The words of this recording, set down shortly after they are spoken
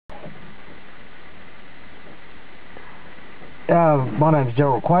My name's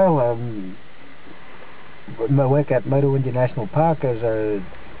Gerald Quayle. I work at Mutawintji National Park as a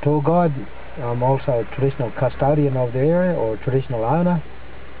tour guide. I'm also a traditional custodian of the area, or a traditional owner.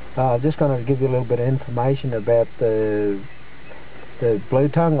 I'm just going to give you a little bit of information about the blue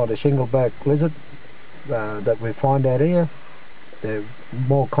tongue or the shingleback lizard that we find out here. They're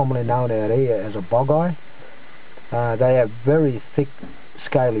more commonly known out here as a bog-eye. They have very thick,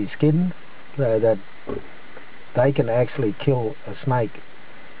 scaly skin that they can actually kill a snake,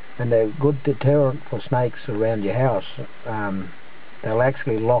 and they're a good deterrent for snakes around your house. They'll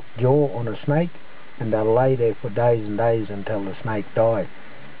actually lock jaw on a snake, and they'll lay there for days and days until the snake dies,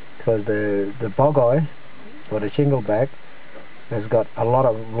 because the bog-eye or the shingleback has got a lot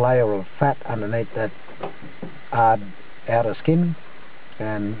of layer of fat underneath that hard outer skin,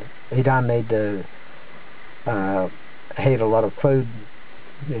 and he don't need to eat a lot of food.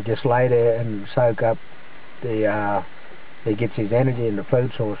 He just lay there and soak up he gets his energy and the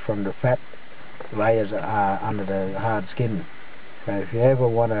food source from the fat layers under the hard skin. So if you ever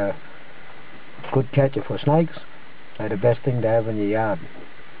want a good catcher for snakes, they're the best thing to have in your yard.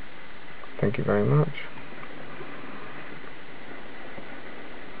 Thank you very much.